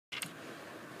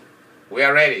We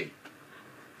are ready.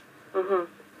 Mm-hmm.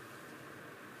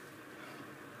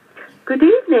 Good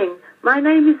evening. My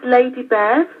name is Lady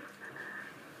Bev.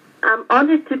 I'm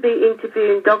honoured to be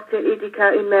interviewing Dr.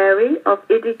 Idika Imeri of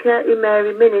Idika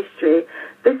Imeri Ministry.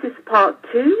 This is part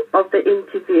 2 of the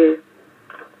interview.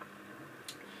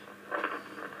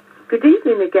 Good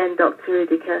evening again, Dr.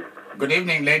 Idika. Good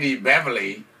evening, Lady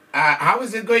Beverly. How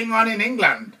is it going on in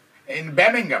England, in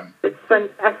Birmingham? It's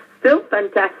still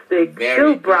fantastic,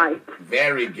 still bright.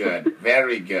 Very good,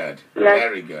 very good, yes.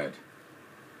 Very good.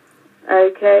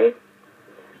 Okay.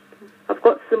 I've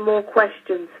got some more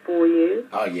questions for you.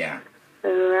 Oh, yeah.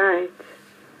 All right.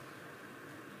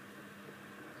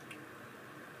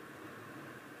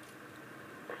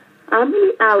 How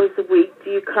many hours a week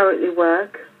do you currently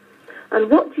work?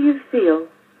 And what do you feel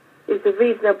is a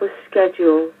reasonable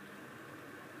schedule?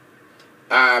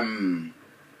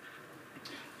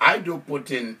 I do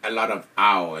put in a lot of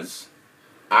hours.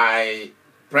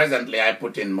 Presently I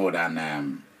put in more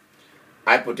than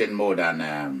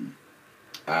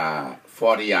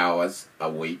 40 hours a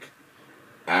week.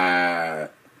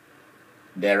 There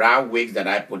are weeks that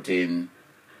I put in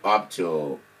up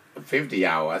to 50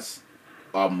 hours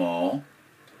or more,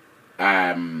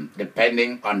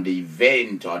 depending on the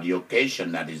event or the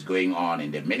occasion that is going on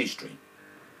in the ministry.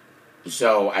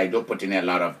 So I do put in a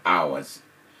lot of hours.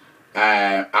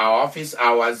 Our office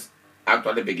hours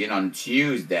actually begin on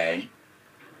Tuesday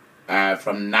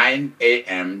from 9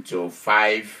 a.m. to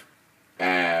 5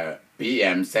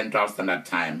 p.m. Central Standard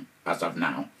Time as of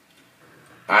now.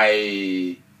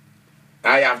 I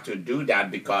have to do that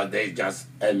because there's just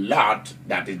a lot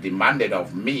that is demanded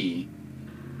of me.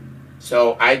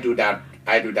 So I do that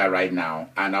right now.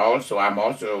 And I'm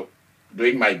also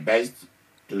doing my best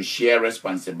to share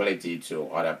responsibility to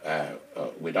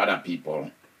with other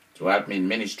people to help me in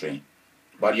ministry.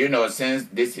 But since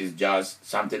this is just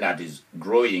something that is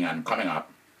growing and coming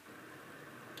up,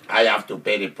 I have to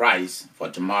pay the price for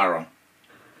tomorrow.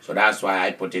 So that's why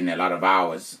I put in a lot of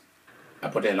hours. I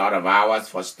put in a lot of hours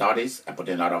for studies. I put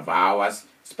in a lot of hours,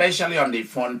 especially on the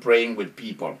phone praying with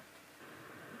people.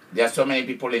 There are so many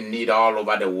people in need all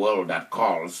over the world that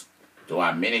calls to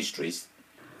our ministries.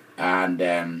 And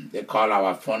they call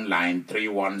our phone line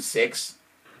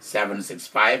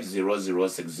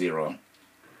 316-765-0060.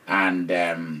 And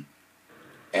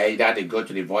either they go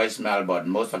to the voicemail, but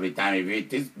most of the time, if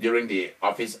it is during the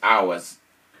office hours,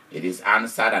 it is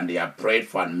answered and they are prayed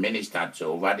for and ministered to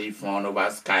over the phone, over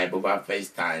Skype, over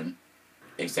FaceTime,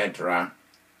 etc.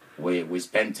 We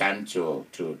spend time to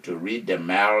read the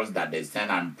mails that they send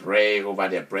and pray over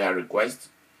their prayer requests.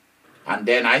 And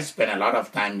then I spend a lot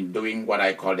of time doing what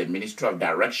I call the ministry of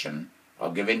direction,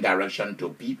 or giving direction to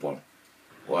people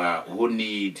who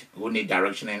need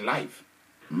direction in life.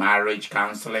 Marriage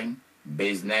counseling,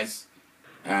 business,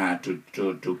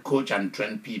 to coach and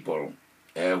train people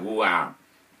who are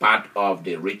part of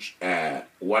the rich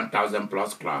 1,000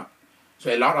 plus club.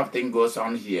 So a lot of things goes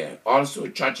on here. Also,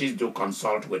 churches do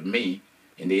consult with me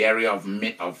in the area of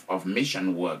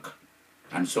mission work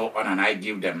and so on, and I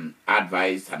give them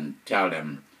advice and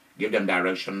give them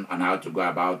direction on how to go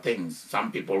about things.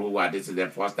 Some people this is the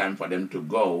first time for them to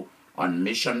go on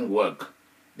mission work,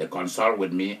 they consult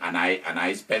with me, and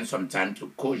I spend some time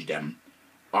to coach them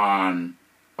on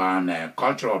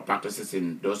cultural practices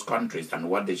in those countries and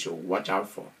what they should watch out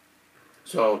for.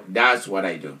 So that's what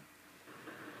I do.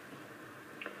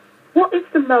 What is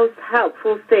the most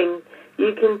helpful thing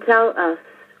you can tell us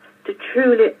to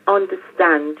truly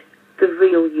understand the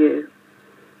real you?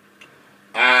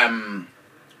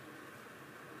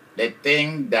 The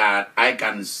thing that I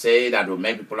can say that will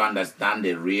make people understand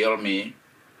the real me,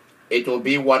 it will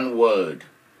be one word,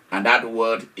 and that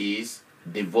word is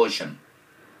devotion.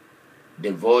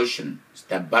 Devotion,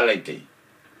 stability,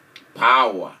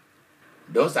 power.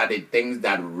 Those are the things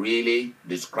that really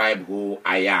describe who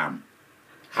I am.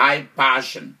 High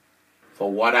passion for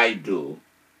what I do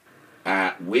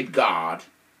with God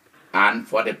and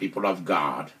for the people of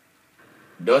God.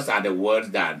 Those are the words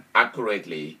that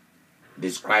accurately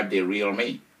describe the real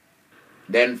me.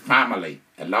 Then family.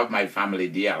 I love my family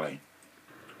dearly.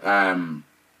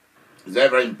 It's very,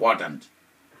 very important.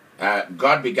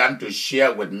 God began to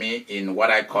share with me in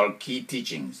what I call key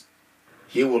teachings.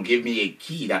 He will give me a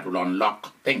key that will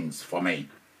unlock things for me.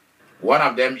 One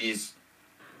of them is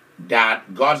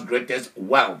that God's greatest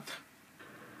wealth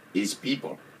is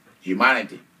people,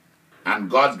 humanity. And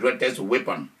God's greatest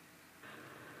weapon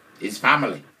is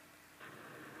family.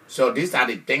 So these are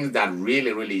the things that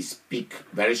really, really speak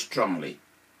very strongly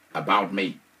about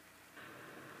me.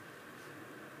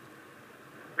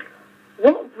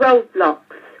 What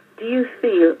roadblocks do you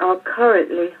feel are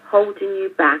currently holding you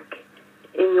back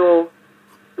in your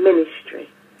ministry?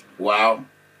 Well,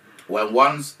 when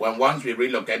once we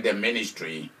relocate the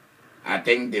ministry, I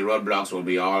think the roadblocks will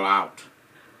be all out.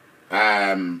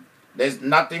 There is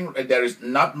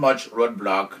not much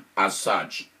roadblock as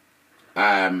such.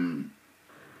 As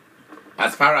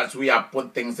far as we have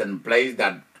put things in place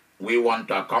that we want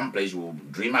to accomplish, we'll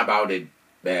dream about it.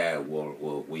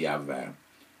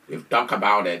 We've talked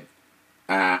about it.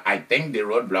 I think the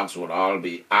roadblocks will all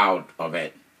be out of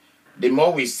it. The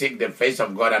more we seek the face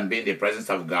of God and be in the presence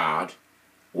of God,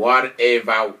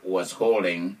 whatever was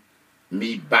holding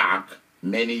me back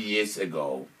many years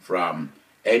ago from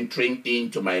entering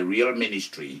into my real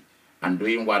ministry and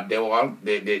doing what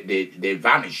they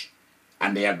vanish,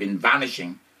 and they have been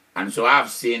vanishing. And so I've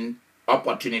seen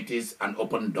opportunities and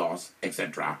open doors,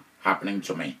 etc., happening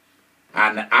to me.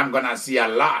 And I'm going to see a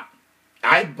lot.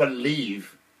 I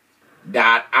believe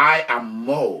that I am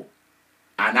more,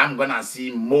 and I'm going to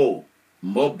see more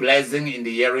blessing in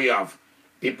the area of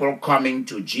people coming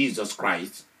to Jesus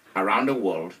Christ around the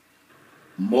world,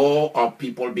 more of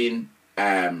people being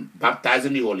baptized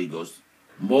in the Holy Ghost,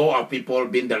 more of people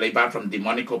being delivered from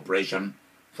demonic oppression,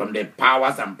 from the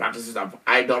powers and practices of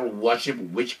idol worship,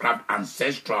 witchcraft,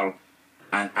 ancestral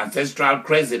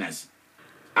craziness.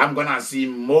 I'm going to see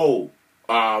more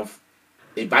of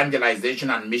evangelization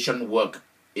and mission work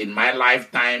in my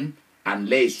lifetime and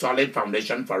lay a solid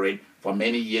foundation for it for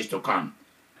many years to come.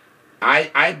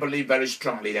 I believe very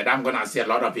strongly that I'm going to see a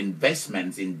lot of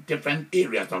investments in different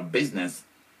areas of business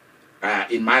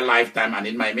in my lifetime and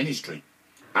in my ministry.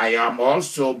 I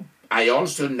also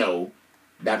know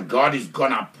that God is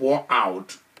going to pour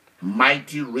out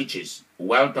mighty riches,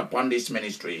 wealth upon this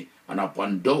ministry and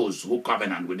upon those who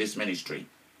covenant with this ministry.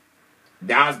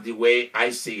 That's the way I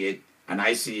see it, and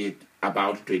I see it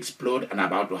about to explode and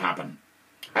about to happen.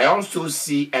 I also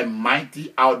see a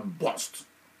mighty outburst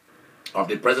of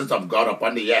the presence of God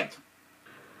upon the earth,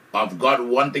 of God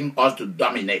wanting us to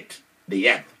dominate the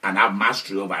earth and have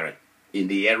mastery over it in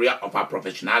the area of our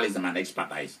professionalism and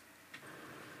expertise.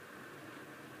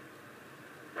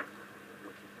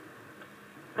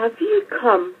 Have you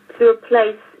come to a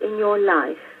place in your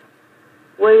life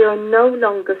where you're no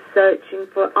longer searching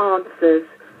for answers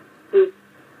to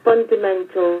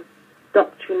fundamental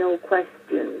doctrinal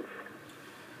questions?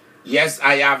 Yes,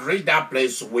 I have reached that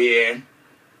place where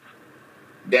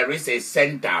there is a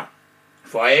center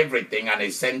for everything and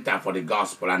a center for the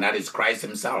gospel, and that is Christ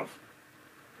himself.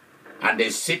 And the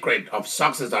secret of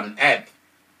success on earth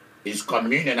is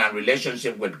communion and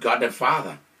relationship with God the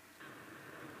Father.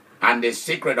 And the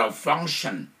secret of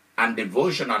function and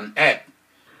devotion on earth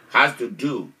has to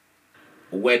do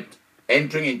with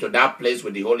entering into that place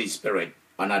with the Holy Spirit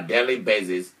on a daily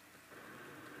basis.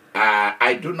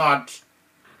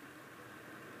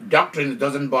 Doctrine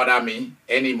doesn't bother me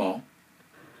anymore.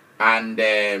 And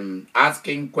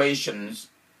asking questions,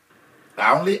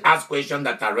 I only ask questions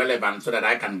that are relevant so that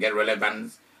I can get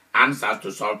relevant answers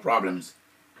to solve problems.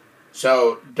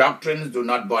 So doctrines do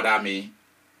not bother me.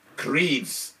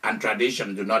 Creeds and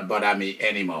traditions do not bother me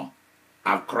anymore.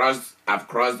 I've crossed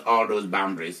all those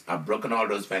boundaries. I've broken all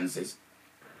those fences.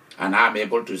 And I'm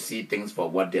able to see things for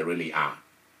what they really are.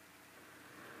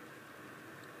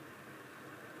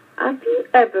 Have you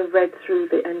ever read through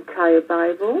the entire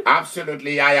Bible?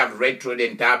 Absolutely. I have read through the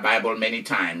entire Bible many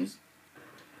times.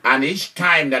 And each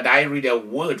time that I read a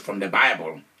word from the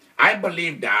Bible, I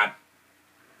believe that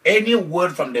any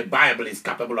word from the Bible is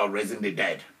capable of raising the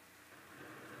dead.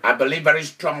 I believe very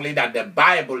strongly that the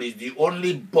Bible is the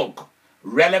only book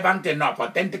relevant enough,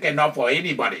 authentic enough for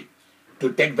anybody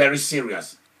to take very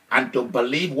serious and to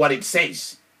believe what it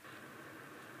says.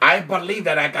 I believe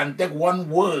that I can take one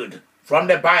word from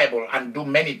the Bible and do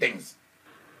many things.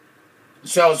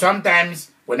 So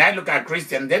sometimes when I look at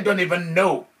Christians, they don't even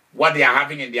know what they are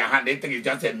having in their hand. They think it's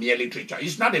just a mere literature.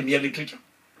 It's not a mere literature.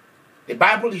 The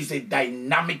Bible is a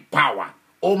dynamic power,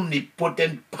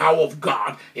 omnipotent power of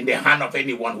God in the hand of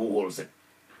anyone who holds it.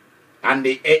 And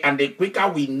the quicker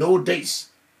we know this,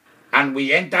 and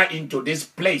we enter into this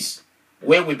place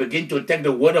where we begin to take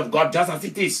the word of God just as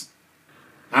it is,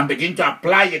 and begin to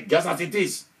apply it just as it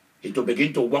is, it will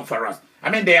begin to work for us.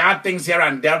 I mean, there are things here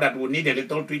and there that will need a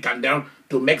little tweak and there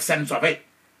to make sense of it.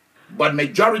 But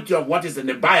majority of what is in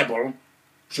the Bible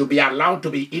should be allowed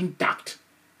to be intact,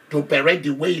 to operate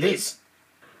the way it is.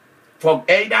 For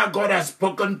either God has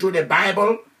spoken to the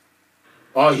Bible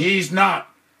or he is not.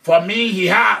 For me, he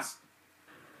has.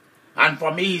 And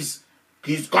for me,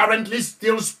 he's currently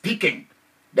still speaking.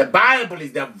 The Bible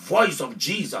is the voice of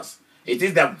Jesus. It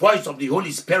is the voice of the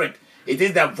Holy Spirit. It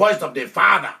is the voice of the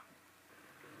Father.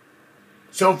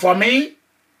 So for me,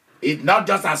 it's not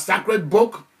just a sacred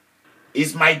book.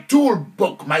 It's my tool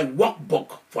book, my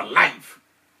workbook for life.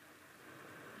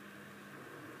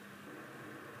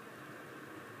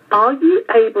 Are you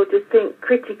able to think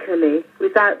critically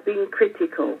without being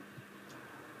critical?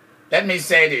 Let me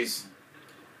say this.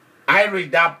 I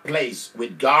reach that place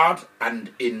with God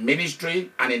and in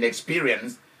ministry and in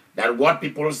experience that what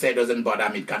people say doesn't bother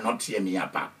me. It cannot tear me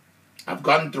apart. I've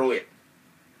gone through it.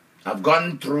 I've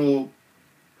gone through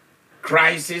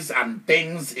crises and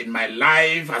things in my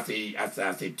life as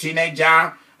a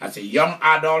teenager, as a young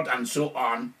adult, and so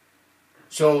on.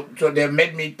 So they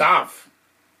made me tough.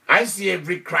 I see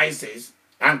every crisis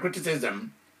and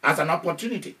criticism as an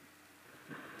opportunity.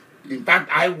 In fact,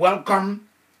 I welcome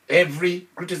every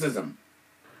criticism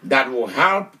that will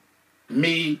help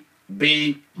me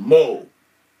be more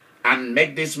and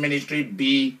make this ministry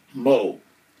be more.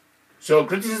 So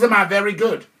criticism are very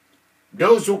good.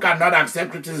 Those who cannot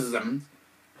accept criticism,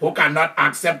 who cannot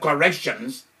accept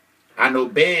corrections and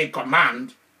obey a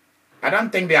command, I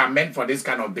don't think they are meant for this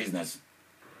kind of business.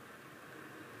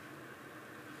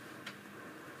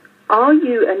 Are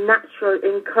you a natural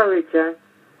encourager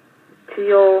to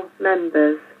your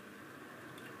members?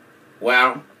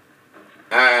 Well,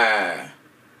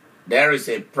 there is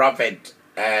a prophet,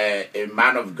 a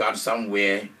man of God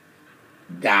somewhere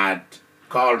that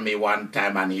called me one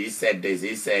time and he said this.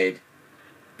 He said,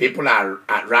 people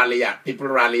rally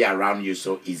around you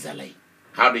so easily.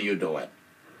 How do you do it?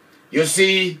 You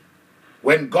see,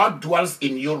 when God dwells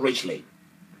in you richly,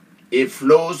 it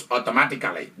flows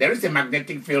automatically. There is a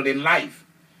magnetic field in life.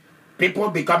 People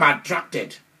become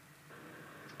attracted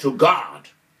to God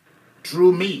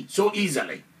through me so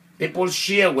easily. People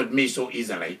share with me so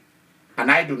easily.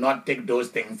 And I do not take those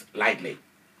things lightly.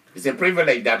 It's a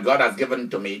privilege that God has given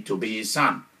to me to be his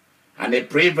son. And a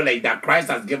privilege that Christ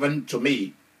has given to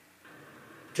me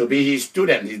to be his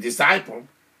student, his disciple,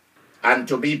 and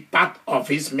to be part of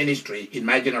his ministry in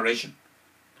my generation.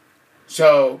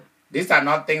 So these are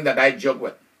not things that I joke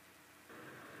with.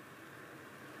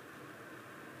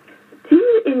 Do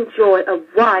you enjoy a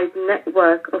wide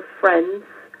network of friends,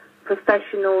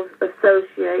 professionals,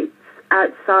 associates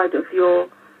outside of your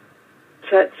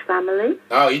church family?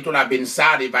 Oh, it would have been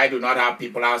sad if I do not have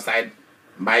people outside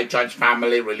my church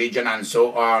family, religion, and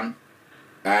so on.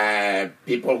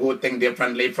 People who think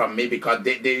differently from me because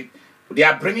they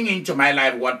are bringing into my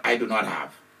life what I do not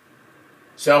have.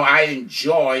 So I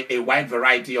enjoy a wide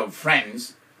variety of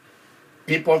friends,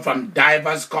 people from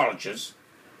diverse cultures.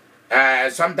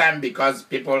 Sometimes because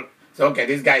people say, okay,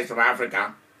 this guy is from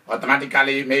Africa,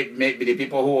 automatically maybe the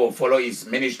people who will follow his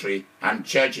ministry and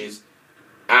churches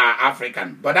are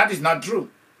African. But that is not true.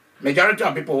 Majority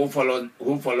of people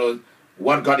who follow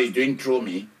what God is doing through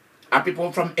me are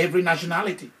people from every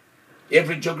nationality,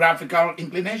 every geographical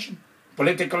inclination,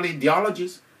 political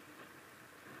ideologies,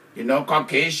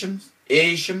 Caucasians,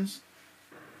 Asians,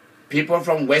 people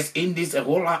from West Indies, a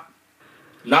whole lot.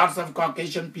 Lots of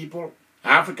Caucasian people,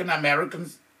 African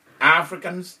Americans,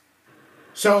 Africans.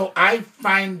 So I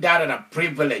find that a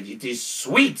privilege. It is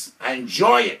sweet. I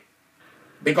enjoy it.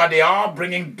 Because they are all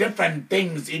bringing different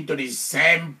things into the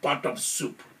same pot of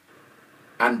soup.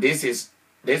 And this is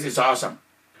awesome.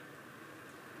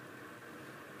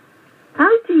 How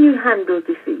do you handle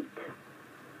defeat?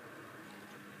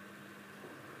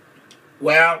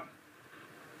 Well,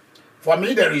 for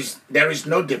me, there is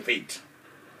no defeat.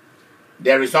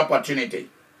 There is opportunity.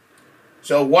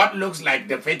 So what looks like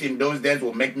defeat in those days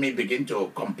will make me begin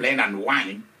to complain and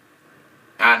whine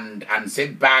and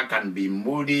sit back and be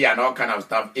moody and all kind of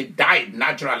stuff. It died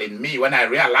naturally in me when I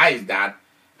realized that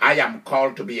I am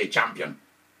called to be a champion.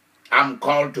 I'm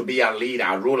called to be a leader,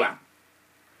 a ruler.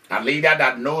 A leader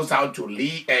that knows how to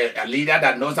lead, a leader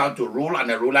that knows how to rule,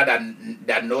 and a ruler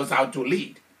that knows how to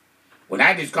lead. When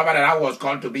I discovered that I was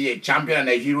called to be a champion and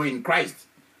a hero in Christ,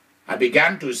 I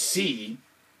began to see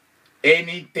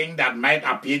anything that might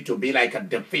appear to be like a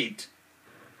defeat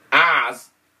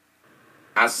as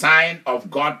a sign of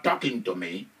God talking to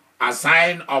me, a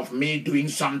sign of me doing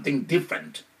something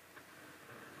different.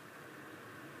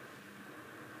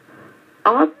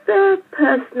 Are there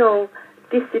personal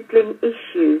discipline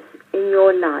issues in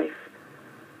your life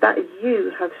that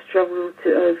you have struggled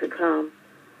to overcome?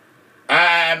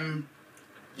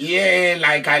 Yeah,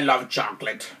 like I love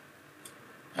chocolate.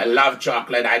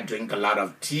 I drink a lot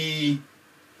of tea.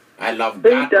 I love Who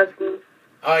that. doesn't?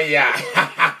 Oh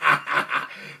yeah.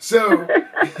 So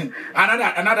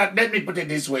another. Let me put it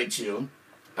this way to you,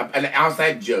 an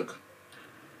outside joke.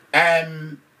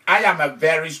 I am a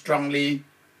very strongly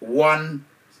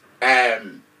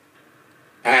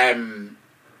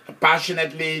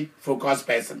passionately focused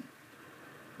person.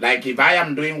 Like if I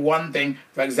am doing one thing,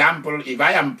 for example, if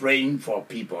I am praying for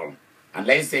people, and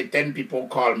let's say 10 people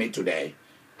call me today,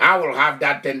 I will have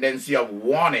that tendency of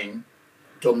wanting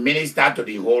to minister to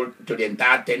the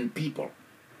entire 10 people,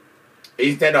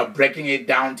 instead of breaking it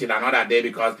down till another day,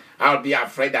 because I'll be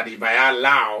afraid that if I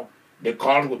allow, the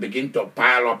calls will begin to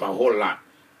pile up a whole lot.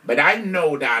 But I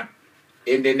know that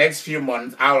in the next few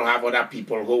months, I will have other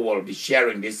people who will be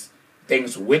sharing these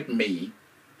things with me.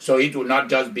 So it will not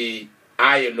just be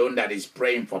I alone that is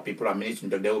praying for people or ministering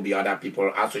to them. There will be other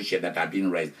people, associates that are being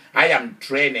raised. I am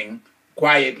training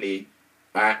quietly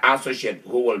associates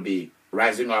who will be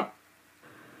rising up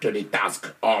to the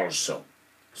task also.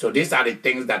 So these are the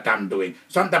things that I'm doing.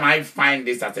 Sometimes I find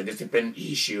this as a discipline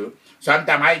issue.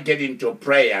 Sometimes I get into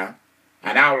prayer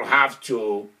and I will have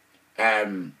to,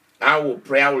 I will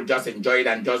pray, I will just enjoy it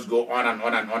and just go on and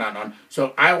on and on and on.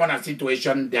 So I want a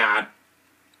situation that,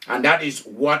 and that is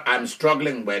what I'm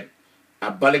struggling with,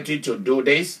 ability to do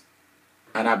this,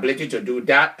 an ability to do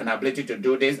that, an ability to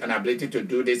do this, an ability to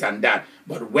do this and that.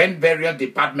 But when various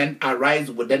departments arise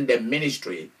within the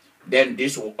ministry, then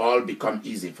this will all become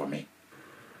easy for me.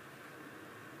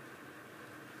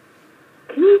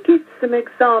 Can you give some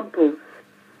examples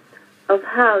of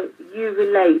how you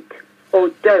relate or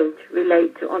don't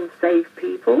relate to unsaved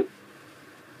people?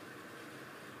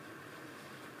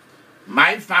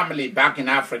 My family back in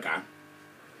Africa,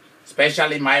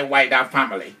 especially my wider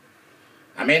family,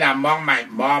 I mean among my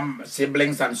mom,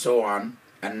 siblings and so on,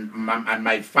 and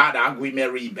my father,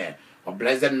 Imeri, of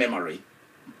blessed memory,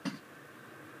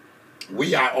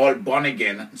 we are all born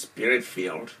again,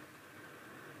 spirit-filled,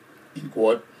 in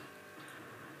quote.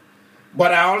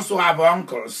 But I also have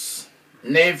uncles,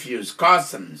 nephews,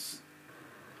 cousins.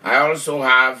 I also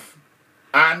have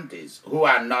aunties who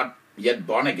are not yet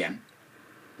born again.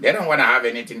 They don't want to have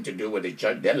anything to do with the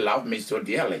church. They love me so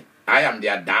dearly. I am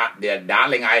their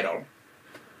darling idol.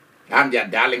 I'm their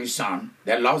darling son.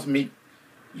 They love me.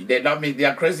 They love me. They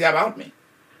are crazy about me.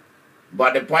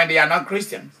 But the point, they are not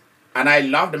Christians. And I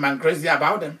love them and crazy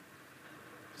about them.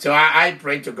 So I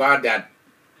pray to God that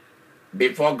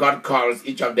before God calls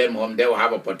each of them home, they will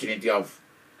have opportunity of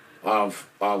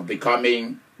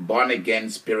becoming born again,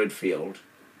 spirit filled.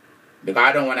 Because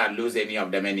I don't want to lose any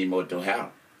of them anymore to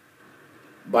hell.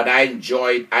 But I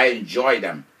enjoy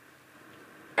them.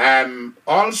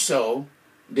 Also,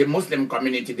 the Muslim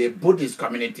community, the Buddhist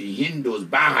community, Hindus,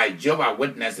 Baha'i, Jehovah's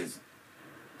Witnesses,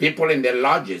 people in the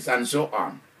lodges and so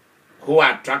on, who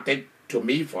are attracted to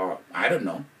me for, I don't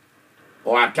know,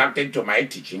 or attracted to my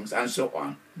teachings and so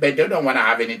on. But they don't want to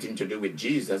have anything to do with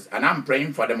Jesus. And I'm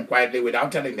praying for them quietly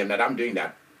without telling them that I'm doing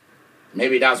that.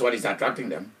 Maybe that's what is attracting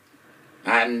them.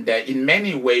 And in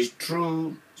many ways,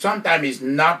 true, sometimes it's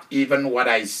not even what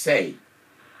I say.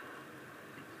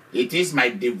 It is my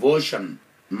devotion,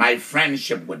 my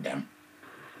friendship with them,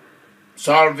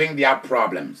 solving their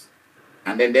problems.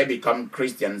 And then they become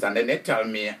Christians, and then they tell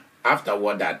me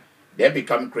afterward that they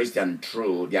become Christian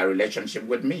through their relationship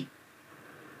with me.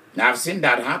 Now, I've seen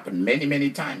that happen many, many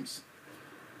times.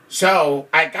 So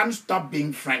I can't stop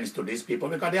being friends to these people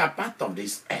because they are part of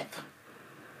this earth.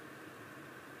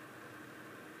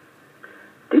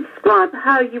 Describe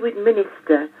how you would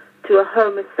minister to a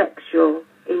homosexual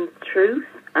in truth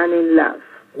and in love.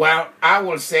 Well, I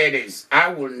will say this.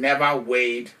 I will never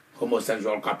wade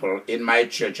homosexual couple in my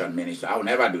church or ministry. I will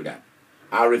never do that.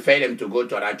 I'll refer them to go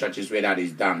to other churches where that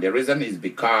is done. The reason is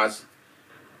because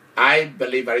I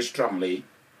believe very strongly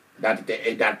that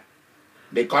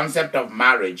the concept of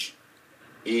marriage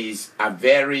is a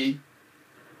very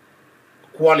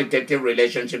qualitative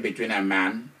relationship between a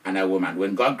man and a woman.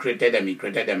 When God created them, He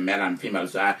created them male and female.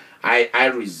 So I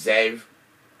reserve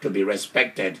to be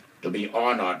respected, to be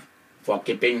honored for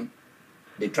keeping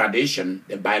the tradition,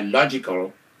 the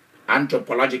biological,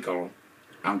 anthropological,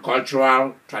 and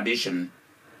cultural tradition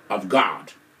of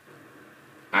God.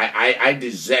 I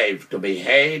deserve to be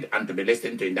heard and to be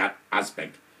listened to in that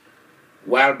aspect.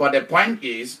 Well, but the point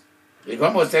is, if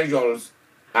homosexuals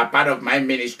are part of my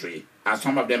ministry, as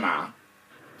some of them are,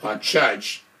 or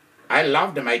church, I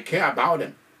love them, I care about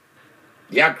them.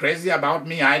 They are crazy about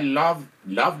me, I love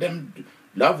them,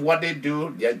 love what they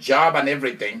do, their job and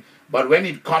everything. But when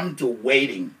it comes to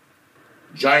waiting,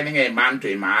 joining a man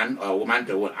to a man or a woman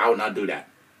to a woman, I will not do that.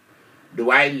 Do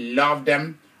I love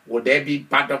them? Would they be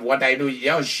part of what I do?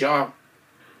 Yeah, sure.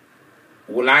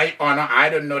 Will I honor? I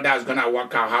don't know that's going to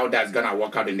work out, how that's going to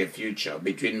work out in the future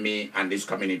between me and this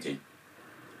community.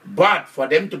 But for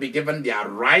them to be given their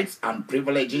rights and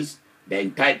privileges, they're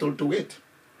entitled to it.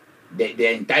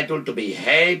 They're entitled to be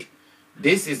heard.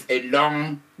 This is a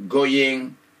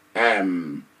long-going,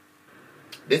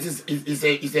 this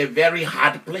is a very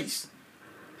hard place.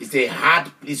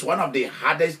 It's one of the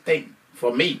hardest thing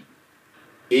for me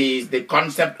is the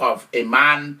concept of a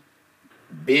man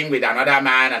being with another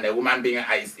man and a woman being.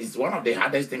 It's one of the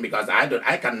hardest thing because I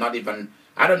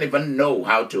don't even know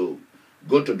how to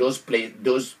go to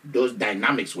those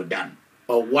dynamics with them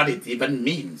or what it even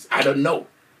means. I don't know.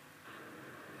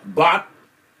 But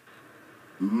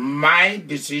my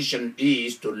decision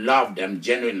is to love them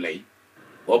genuinely,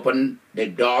 open the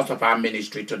doors of our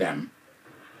ministry to them,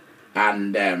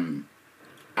 and let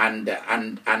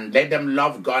them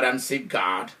love God and seek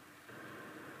God.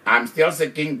 I'm still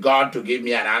seeking God to give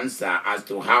me an answer as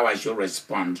to how I should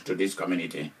respond to this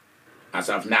community as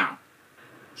of now.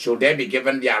 Should they be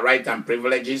given their rights and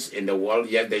privileges in the world?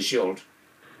 Yes, they should.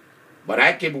 But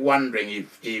I keep wondering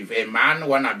if a man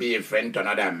want to be a friend to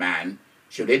another man,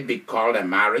 should it be called a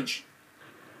marriage?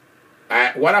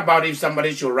 What about if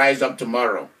somebody should rise up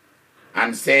tomorrow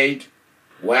and say,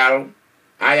 well,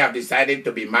 I have decided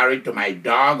to be married to my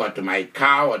dog or to my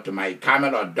cow or to my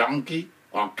camel or donkey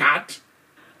or cat?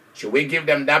 Should we give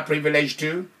them that privilege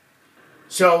too?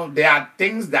 So there are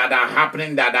things that are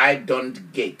happening that I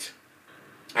don't get.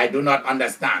 I do not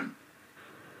understand.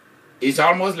 It's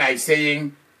almost like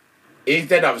saying,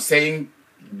 instead of saying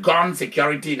gun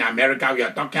security in America, we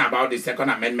are talking about the Second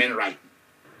Amendment right.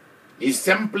 It's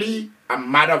simply a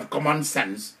matter of common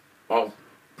sense of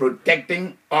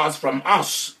protecting us from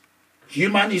us.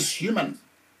 Human is human.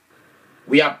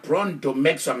 We are prone to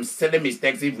make some silly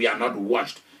mistakes if we are not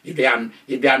watched, if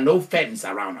there are no fence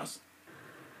around us.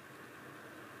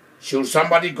 Should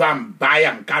somebody go and buy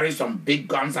and carry some big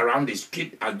guns around the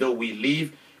street as though we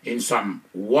live in some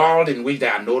world in which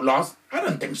there are no laws? I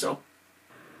don't think so.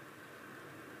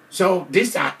 So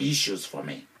these are issues for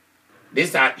me.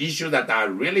 These are issues that are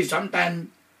really sometimes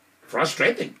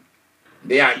frustrating.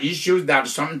 They are issues that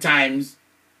sometimes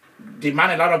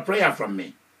demand a lot of prayer from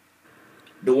me.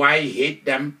 Do I hate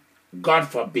them? God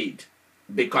forbid.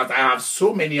 Because I have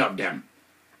so many of them.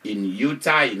 In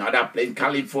Utah, in other places,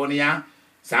 California,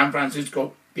 San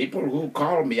Francisco, people who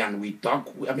call me and we talk,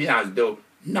 as though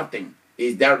nothing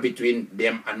is there between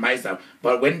them and myself.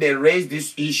 But when they raise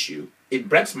this issue, it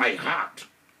breaks my heart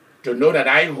to know that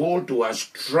I hold to a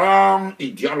strong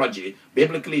ideology,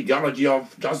 biblical ideology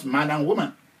of just man and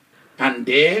woman. And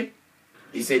there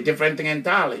is a different thing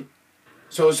entirely.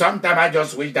 So sometimes I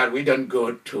just wish that we don't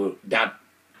go to that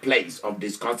place of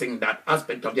discussing that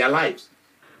aspect of their lives.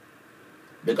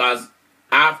 Because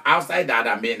outside that,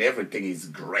 everything is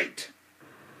great.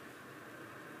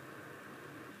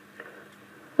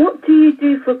 What do you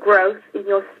do for growth in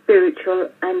your spiritual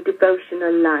and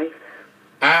devotional life?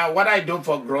 What I do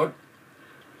for growth,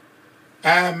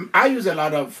 I use a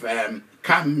lot of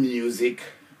calm music,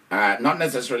 not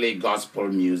necessarily gospel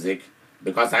music,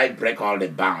 because I break all the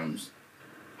bounds.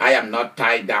 I am not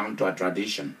tied down to a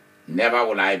tradition. Never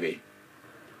will I be.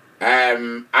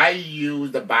 I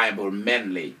use the Bible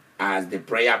mainly as the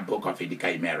prayer book of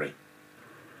Idika Imeri.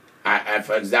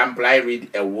 For example, I read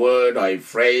a word or a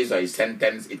phrase or a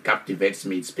sentence, it captivates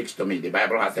me, it speaks to me. The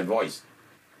Bible has a voice.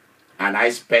 And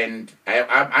I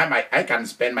can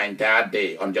spend my entire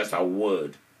day on just a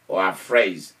word or a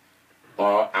phrase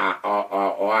or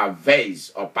a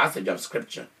verse or passage of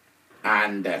scripture.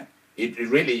 And it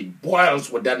really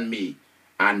boils within me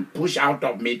and push out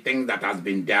of me things that has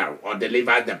been there or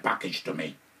delivers the package to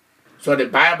me. So the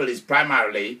Bible is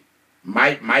primarily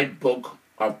my book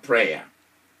of prayer.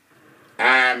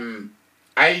 I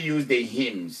use the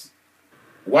hymns.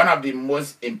 One of the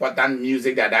most important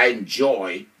music that I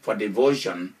enjoy for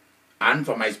devotion and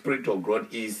for my spiritual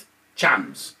growth is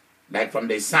chants, like from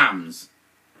the Psalms.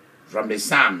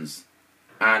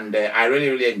 And I really,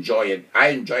 really enjoy it. I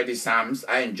enjoy the Psalms.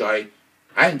 I enjoy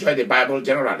the Bible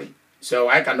generally. So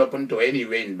I can open to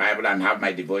anywhere in the Bible and have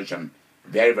my devotion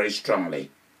very, very strongly.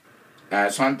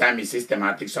 Sometimes it's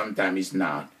systematic, sometimes it's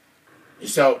not.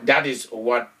 So that is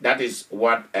what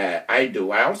I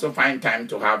do. I also find time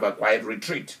to have a quiet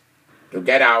retreat, to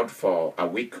get out for a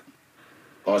week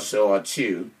or so or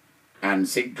two and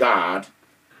seek God.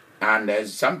 And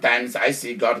sometimes I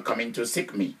see God coming to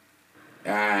seek me.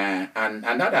 And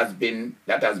that has been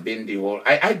the whole.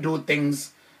 I do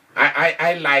things.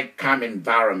 I like calm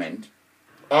environment.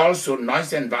 Also,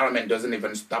 noisy environment doesn't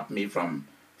even stop me from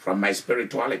my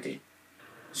spirituality.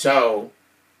 So,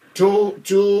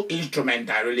 two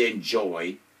instruments I really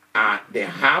enjoy are the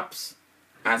harps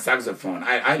and saxophone.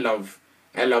 I love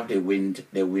the wind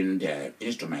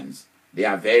instruments. They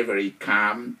are very, very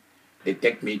calm. They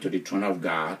take me to the throne of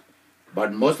God.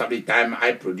 But most of the time,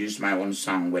 I produce my own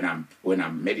song when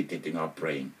I'm meditating or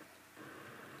praying.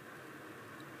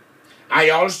 I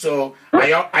also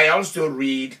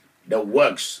read the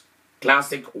works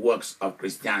classic works of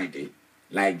Christianity,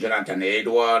 like Jonathan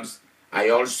Edwards. I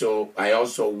also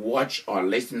watch or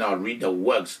listen or read the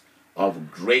works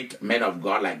of great men of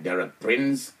God like Derek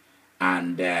Prince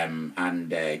and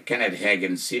Kenneth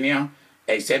Hagin Sr.,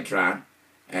 etc.,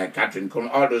 Catherine Kuhlman,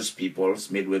 all those people,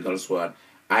 Smith Wigglesworth.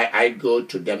 I go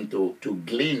to them to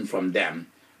glean from them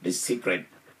the secret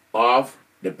of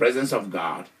the presence of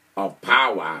God, of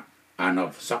power, and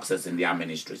of success in their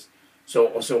ministries.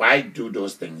 So I do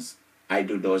those things. I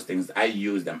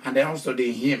use them. And then also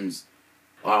the hymns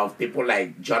of people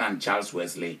like John and Charles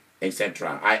Wesley,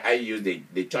 etc. I use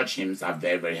the church hymns are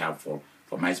very, very helpful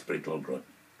for my spiritual growth.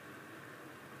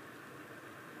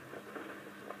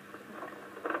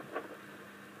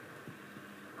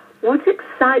 What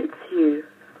excites you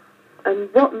and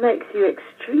what makes you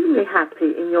extremely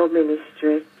happy in your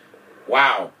ministry?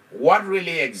 Wow. What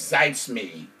really excites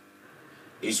me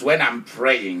is when I'm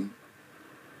praying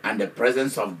and the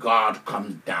presence of God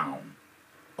comes down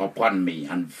upon me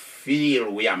and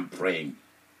feel where I'm praying.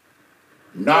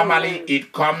 Normally,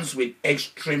 it comes with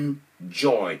extreme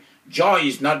joy. Joy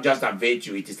is not just a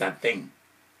virtue, it is a thing.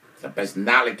 It's a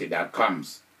personality that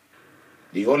comes.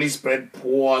 The Holy Spirit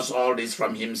pours all this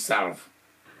from himself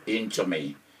into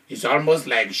me. It's almost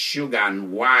like sugar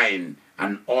and wine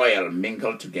and oil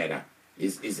mingled together.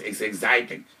 It's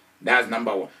exciting. That's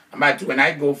number one. But when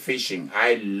I go fishing,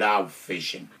 I love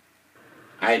fishing.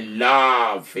 I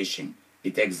love fishing.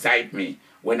 It excites me.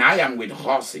 When I am with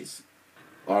horses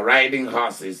or riding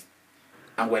horses,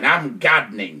 and when I'm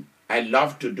gardening, I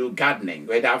love to do gardening,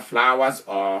 whether flowers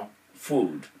or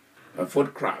food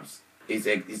crops.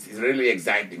 It's really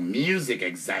exciting. Music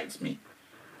excites me.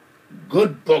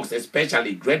 Good books,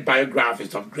 especially great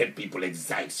biographies of great people,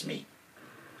 excites me.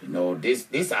 You know,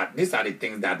 these are the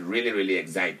things that really, really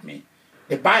excite me.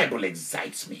 The Bible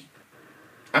excites me.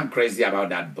 I'm crazy about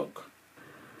that book.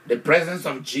 The presence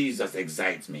of Jesus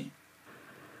excites me.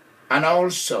 And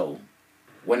also,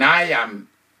 when I am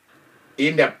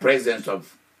in the presence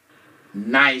of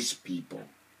nice people,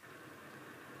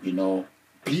 you know,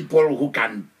 people who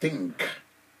can think.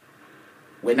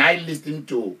 When I listen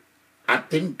to a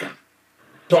thinker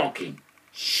talking,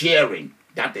 sharing,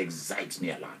 that excites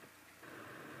me a lot.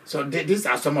 So these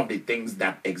are some of the things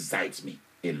that excites me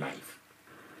in life.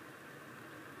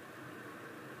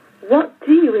 What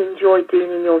do you enjoy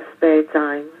doing in your spare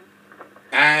time?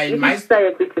 You did say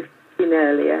a bit of thing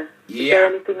earlier. Yeah. Is there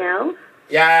anything else?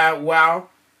 Yeah, well,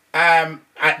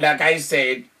 like I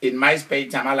said, in my spare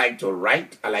time, I like to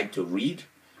write, I like to read,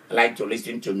 I like to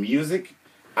listen to music.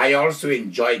 I also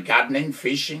enjoy gardening,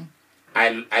 fishing.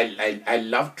 I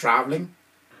love traveling.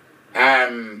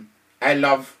 I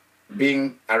love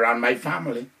being around my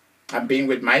family and being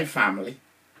with my family.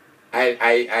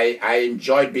 I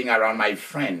enjoy being around my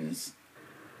friends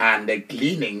and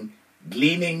gleaning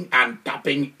and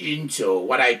tapping into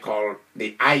what I call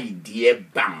the idea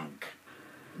bank.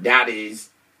 That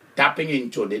is, tapping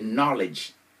into the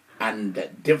knowledge and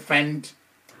different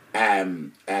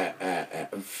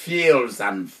fields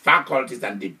and faculties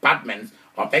and departments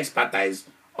of expertise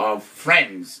of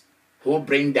friends who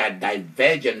bring that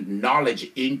divergent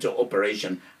knowledge into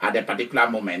operation at a particular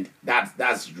moment.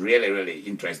 That's really, really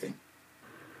interesting.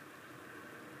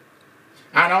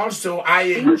 And also, I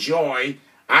enjoy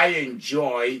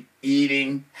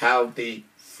eating healthy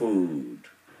food.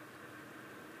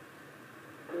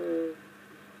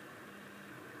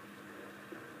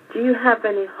 Do you have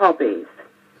any hobbies?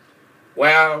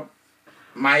 Well,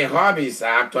 my hobbies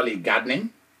are actually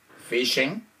gardening,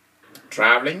 fishing,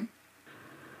 traveling,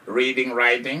 reading,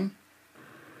 writing.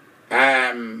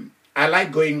 I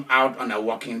like going out on a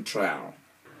walking trail.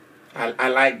 I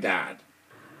like that.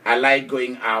 I like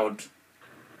going out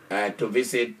to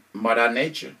visit Mother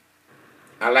Nature.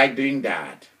 I like doing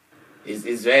that. It's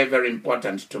very, very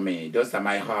important to me. Those are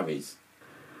my hobbies.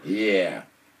 Yeah.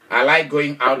 I like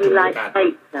going out to look at.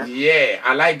 Yeah,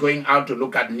 I like going out to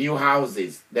look at new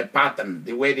houses, the pattern,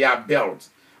 the way they are built.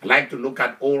 I like to look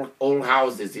at old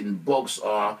houses in books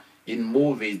or in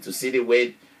movies to see the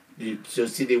way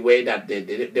that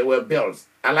they were built.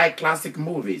 I like classic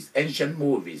movies, ancient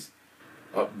movies,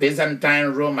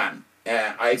 Byzantine, Roman,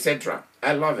 etc.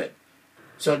 I love it.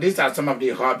 So these are some of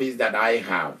the hobbies that I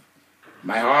have.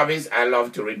 My hobbies: I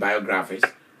love to read biographies.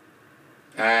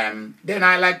 Then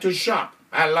I like to shop.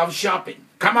 I love shopping.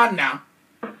 Come on now.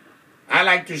 I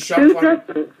like to shop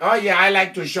I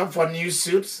like to shop for new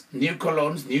suits, new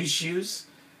colognes, new shoes.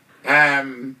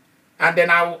 And then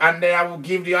I will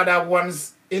give the other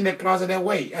ones in the closet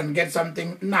away and get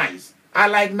something nice. I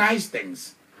like nice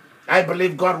things. I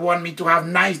believe God wants me to have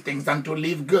nice things and to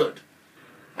live good.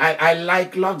 I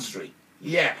like luxury.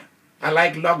 Yeah. I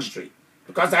like luxury.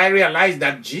 Because I realize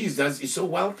that Jesus is so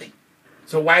wealthy.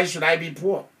 So why should I be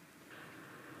poor?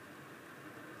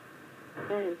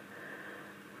 Okay.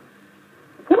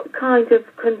 What kind of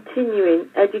continuing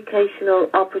educational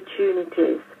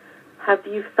opportunities have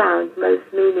you found most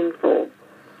meaningful?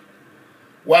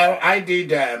 Well, I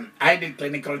did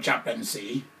clinical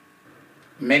chaplaincy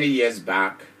many years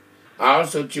back. I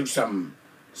also took some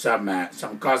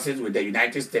courses with the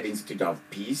United States Institute of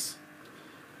Peace.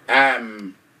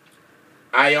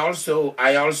 I also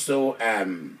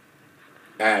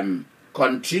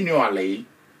continually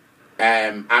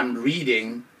I'm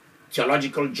reading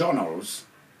theological journals,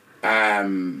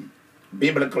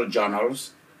 biblical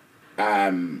journals,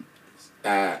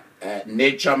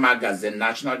 Nature magazine,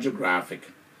 National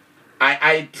Geographic.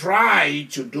 I try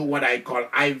to do what I call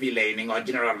Ivy laning or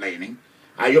general laning.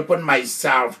 I open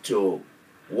myself to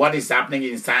what is happening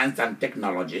in science and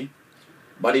technology,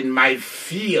 but in my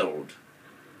field,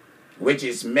 which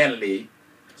is mainly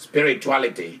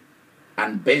spirituality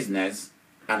and business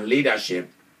and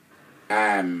leadership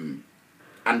and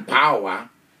power,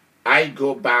 I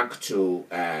go back to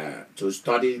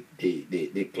study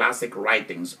the classic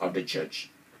writings of the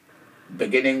church,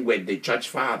 beginning with the church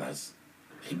fathers.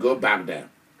 I go back there.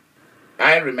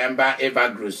 I remember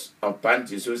Evagrius of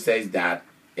Pontus, who says that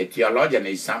a theologian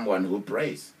is someone who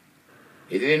prays.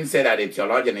 He didn't say that a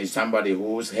theologian is somebody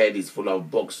whose head is full of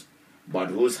books, but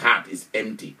whose heart is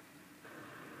empty.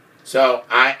 So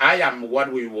I am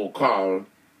what we will call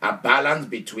a balance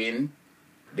between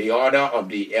the order of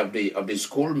the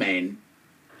schoolmen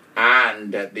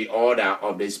and the order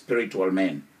of the spiritual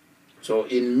men. So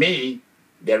in me,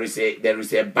 there is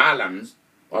a balance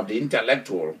of the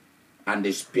intellectual and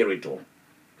the spiritual.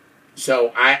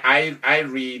 So I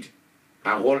read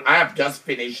I have just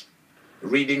finished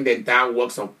reading the entire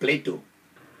works of Plato,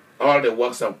 all the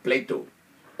works of Plato,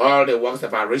 all the works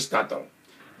of Aristotle.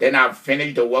 Then I've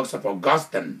finished the works of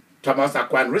Augustine, Thomas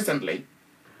Aquinas recently.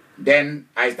 Then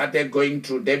I started going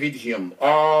through David Hume,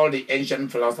 all the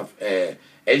ancient philosophy,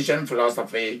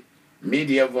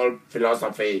 medieval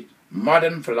philosophy,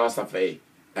 modern philosophy,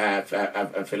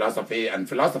 philosophy and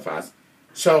philosophers.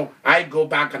 So I go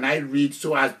back and I read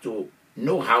so as to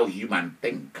know how humans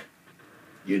think,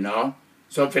 you know.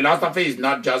 So philosophy is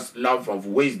not just love of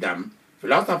wisdom.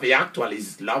 Philosophy actually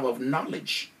is love of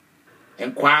knowledge,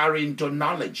 inquiry into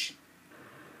knowledge.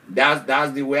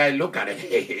 That's the way I look at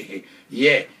it.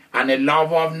 Yeah, and a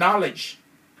love of knowledge.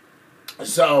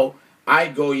 So I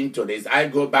go into this. I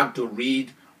go back to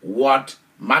read what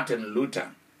Martin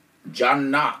Luther,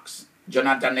 John Knox,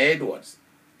 Jonathan Edwards,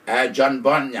 John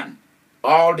Bunyan,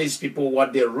 all these people,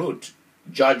 what they wrote,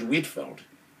 George Whitefield.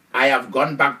 I have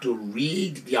gone back to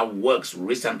read their works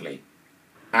recently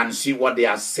and see what they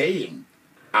are saying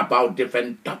about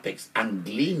different topics and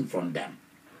glean from them.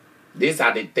 These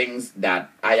are the things that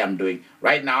I am doing.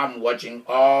 Right now I'm watching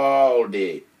all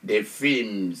the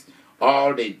films,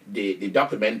 all the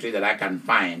documentaries that I can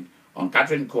find on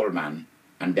Catherine Coleman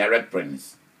and Derek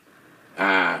Prince.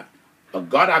 God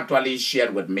actually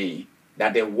shared with me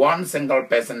that the one single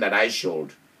person that I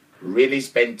should really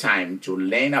spend time to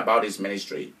learn about his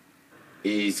ministry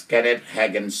is Kenneth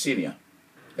Hagin Sr.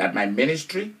 That my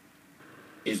ministry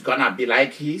is going to be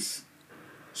like his.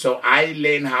 So I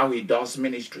learn how he does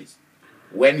ministries.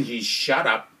 When he shut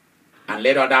up and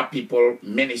let other people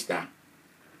minister,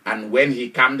 and when he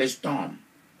calmed the storm,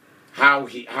 how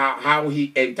he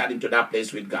entered into that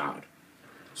place with God.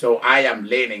 So I am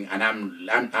learning and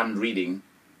I'm reading.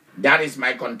 That is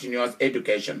my continuous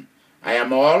education. I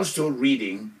am also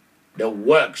reading the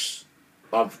works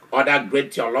of other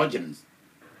great theologians,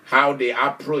 how they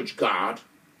approach God,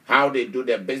 how they do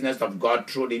the business of God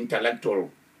through the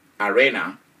intellectual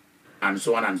arena, and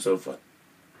so on and so forth.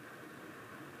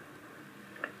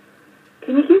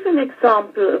 Can you give an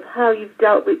example of how you've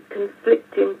dealt with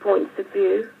conflicting points of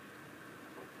view?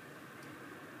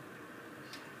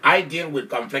 I deal with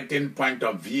conflicting point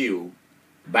of view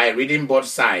by reading both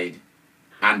sides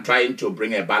and trying to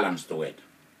bring a balance to it.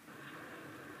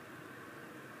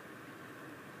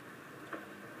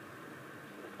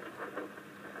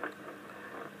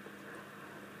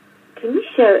 Can you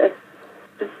share a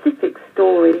specific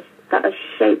story that has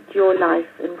shaped your life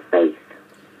and faith?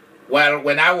 Well,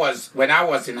 when I was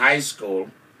in high school,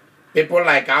 people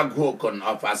like Agwokun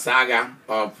of Asaga,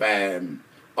 of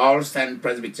All Saint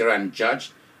Presbyterian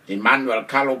Church, Emmanuel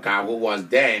Kaluka, who was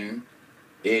then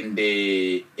in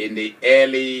the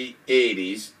early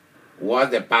 80s, was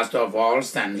the pastor of All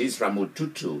Saint. He's from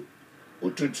Ututu,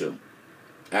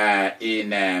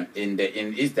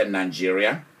 in eastern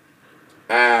Nigeria.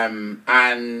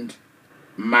 And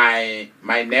my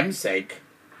namesake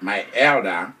my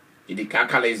elder, Idika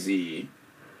Kalezi,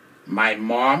 my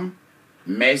mom,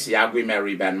 Mercy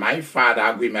Agui-Meribe, and my father,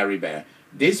 Agui-Meribe.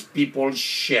 These people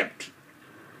shaped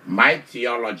my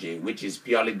theology, which is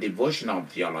purely devotional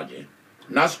theology.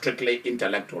 Not strictly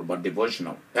intellectual, but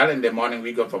devotional. Early in the morning,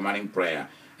 we go for morning prayer.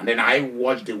 And then I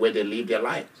watch the way they live their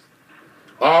lives.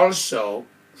 Also,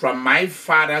 from my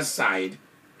father's side,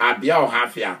 Abia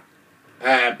Ohafia,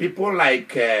 people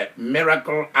like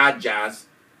Miracle Ajas,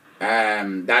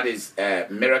 that is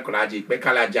Miracle Aji,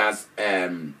 Bekala Ajas,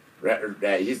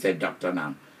 he's a doctor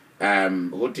now,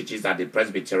 who teaches at the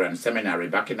Presbyterian Seminary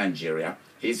back in Nigeria.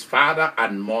 His father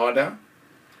and mother,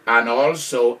 and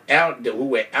also who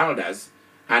were elders,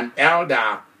 and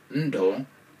Elder Ndo,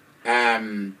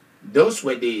 those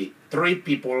were the three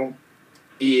people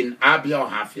in Abia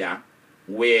Ohafia,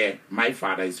 where my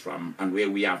father is from and where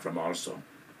we are from also,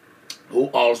 who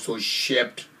also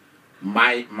shaped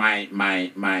my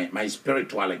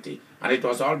spirituality, and it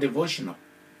was all devotional.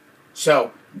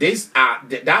 So that's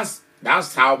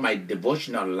how my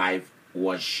devotional life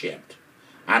was shaped.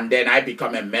 And then I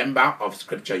become a member of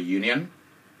Scripture Union.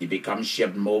 It becomes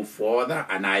shaped more further,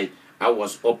 and I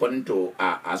was open to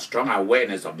a strong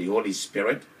awareness of the Holy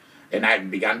Spirit, and I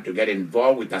began to get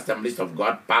involved with Assemblies of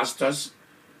God pastors,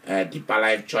 Deeper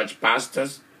Life Church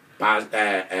pastors,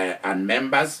 and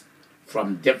members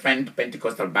from different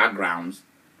Pentecostal backgrounds,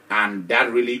 and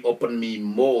that really opened me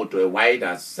more to a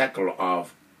wider circle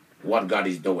of what God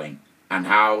is doing and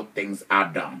how things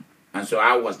are done. And so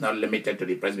I was not limited to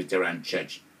the Presbyterian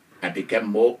Church. I became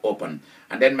more open.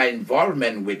 And then my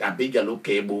involvement with Abigail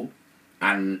Ukebu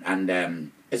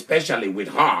and especially with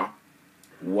her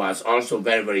was also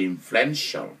very, very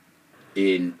influential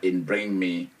in bringing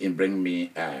me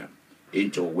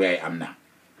into where I am now.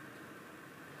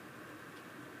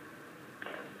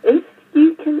 If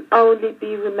you can only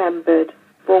be remembered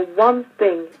for one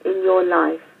thing in your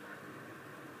life,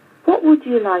 what would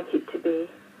you like it to be?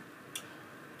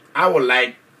 I would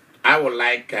like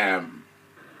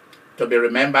to be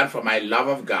remembered for my love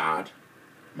of God,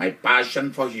 my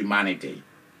passion for humanity.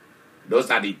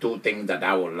 Those are the two things that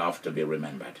I would love to be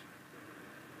remembered,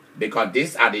 because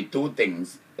these are the two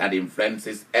things that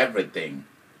influences everything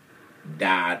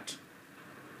that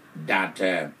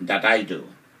I do.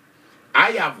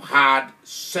 I have had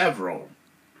several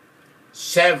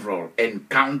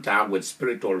encounters with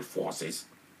spiritual forces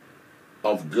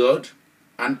of good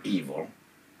and evil,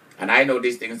 and I know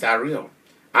these things are real.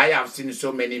 I have seen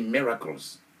so many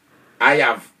miracles. I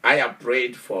have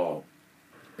prayed for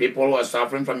people who are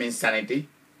suffering from insanity,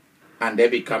 and they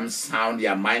become sound,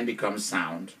 their mind becomes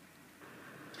sound.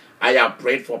 I have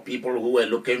prayed for people who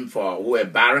were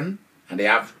barren, and they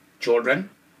have children.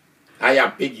 I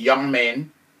have picked young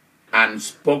men and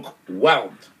spoke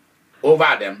wealth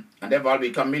over them, and they've all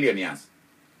become millionaires.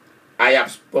 I have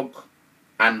spoke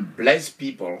and blessed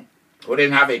people who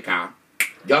didn't have a car.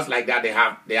 Just like that,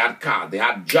 they had cars, they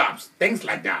had jobs, things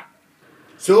like that.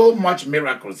 So much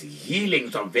miracles,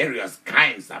 healings of various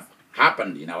kinds have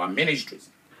happened in our ministries.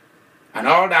 And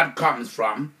all that comes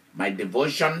from my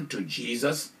devotion to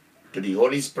Jesus, to the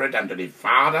Holy Spirit, and to the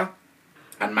Father,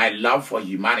 and my love for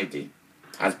humanity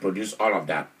has produced all of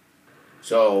that.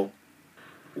 So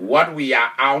what we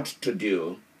are out to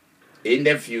do in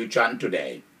the future and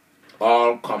today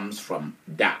all comes from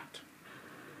that.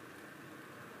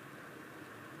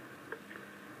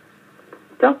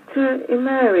 Dr.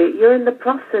 Imeri, you're in the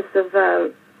process of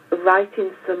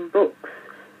writing some books.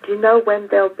 Do you know when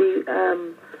they'll be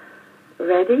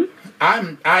ready?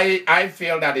 I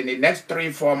feel that in the next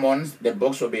 3-4 months, the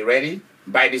books will be ready.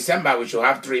 By December, we should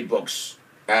have 3 books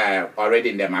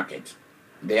already in the market.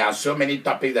 There are so many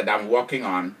topics that I'm working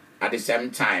on at the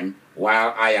same time,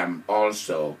 while I am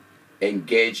also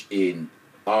engaged in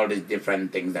all these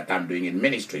different things that I'm doing in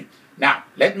ministry. Now,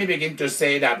 let me begin to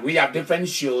say that we have different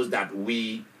shows that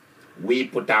we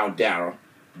put out there.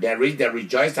 There is the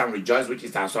Rejoice and Rejoice, which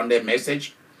is our Sunday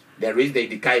message. There is the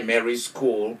Idika Imeri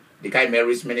School, Idika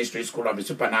Imeri's Ministry School of the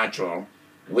Supernatural,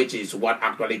 which is what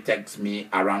actually takes me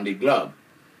around the globe.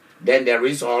 Then there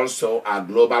is also our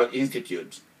Global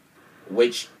Institute,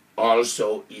 which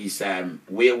also is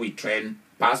where we train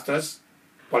pastors,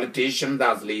 politicians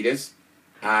as leaders,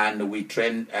 and we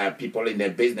train people in the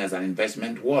business and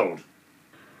investment world.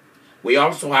 We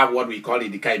also have what we call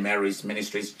Idika Imeri's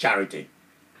Ministries Charity,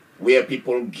 where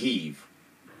people give,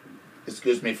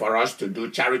 for us to do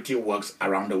charity works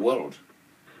around the world.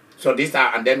 So these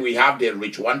are, and then we have the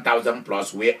Rich 1000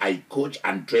 Plus, where I coach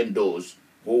and train those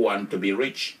who want to be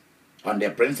rich on the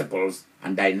principles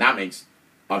and dynamics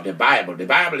of the Bible. The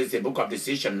Bible is a book of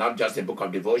decision, not just a book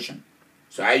of devotion.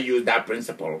 So I use that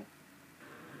principle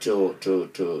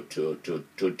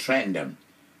to train them.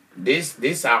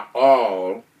 These are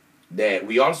all the.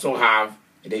 We also have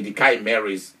Lady Idika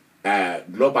Imeri's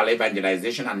global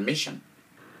evangelization and mission.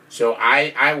 So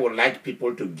I would like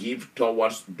people to give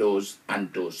towards those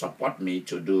and to support me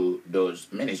to do those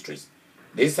ministries.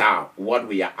 These are what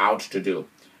we are out to do.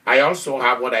 I also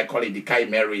have what I call Idika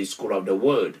Imeri School of the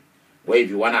Word, where if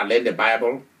you want to learn the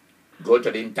Bible, go to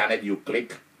the internet, you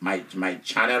click my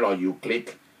channel or you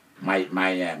click my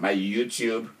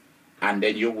YouTube, and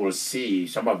then you will see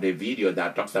some of the video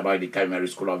that talks about Idika Imeri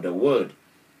School of the Word,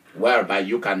 whereby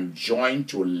you can join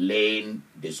to learn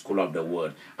the School of the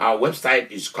Word. Our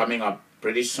website is coming up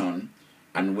pretty soon,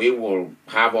 and we will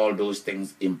have all those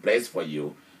things in place for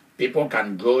you. People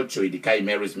can go to Idika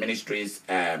Imeri's ministries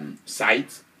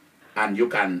site, and you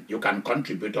can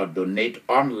contribute or donate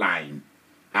online.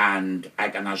 And I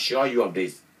can assure you of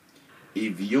this: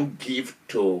 if you give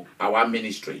to our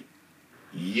ministry,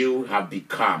 you have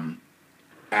become,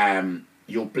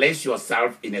 you place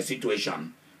yourself in a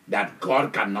situation that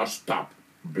God cannot stop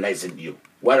blessing you.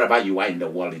 Wherever you are in the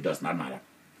world, it does not matter.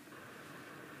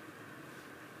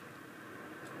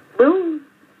 Will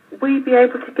we be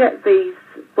able to get these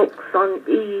books on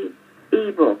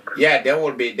e-book? Yeah, there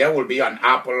will be on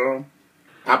Apple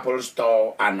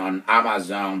Store and on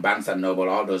Amazon, Barnes and Noble,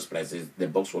 all those places. The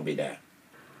books will be there.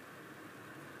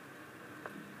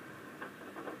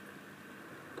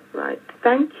 Right.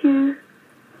 Thank you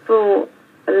for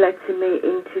letting me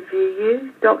interview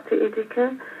you, Dr.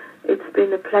 Idika. It's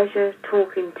been a pleasure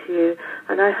talking to you,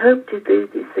 and I hope to do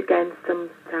this again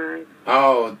sometime.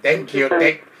 Oh, thank you.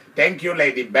 Thank you,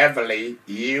 Lady Beverly.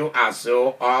 You are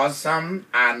so awesome,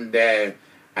 and I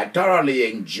thoroughly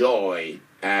enjoy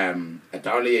answering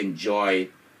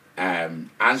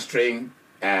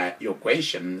your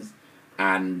questions,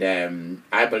 and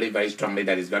I believe very strongly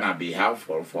that it's going to be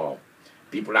helpful for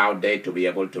people out there to be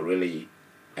able to really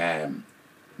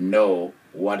know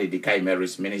what Idika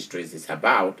Imeri's Ministries is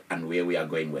about and where we are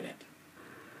going with it.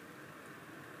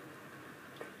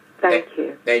 Thank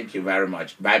you. Thank you very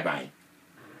much. Bye-bye.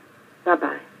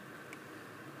 Bye-bye.